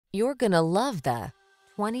You're gonna love the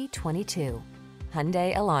 2022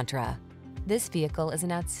 Hyundai Elantra. This vehicle is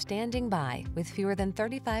an outstanding buy with fewer than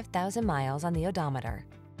 35,000 miles on the odometer.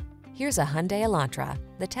 Here's a Hyundai Elantra,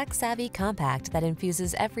 the tech-savvy compact that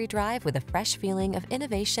infuses every drive with a fresh feeling of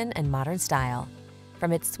innovation and modern style.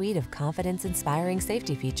 From its suite of confidence-inspiring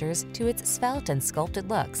safety features to its svelte and sculpted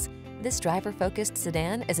looks, this driver-focused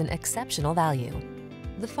sedan is an exceptional value.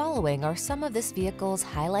 The following are some of this vehicle's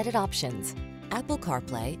highlighted options: Apple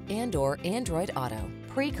CarPlay and/or Android Auto,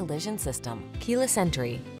 pre-collision system, keyless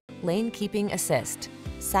entry, lane keeping assist,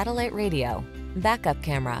 satellite radio, backup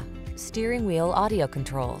camera, steering wheel audio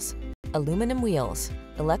controls, aluminum wheels,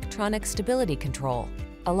 electronic stability control,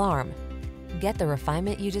 alarm. Get the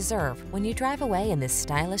refinement you deserve when you drive away in this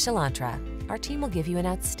stylish Elantra. Our team will give you an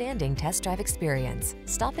outstanding test drive experience.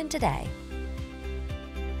 Stop in today.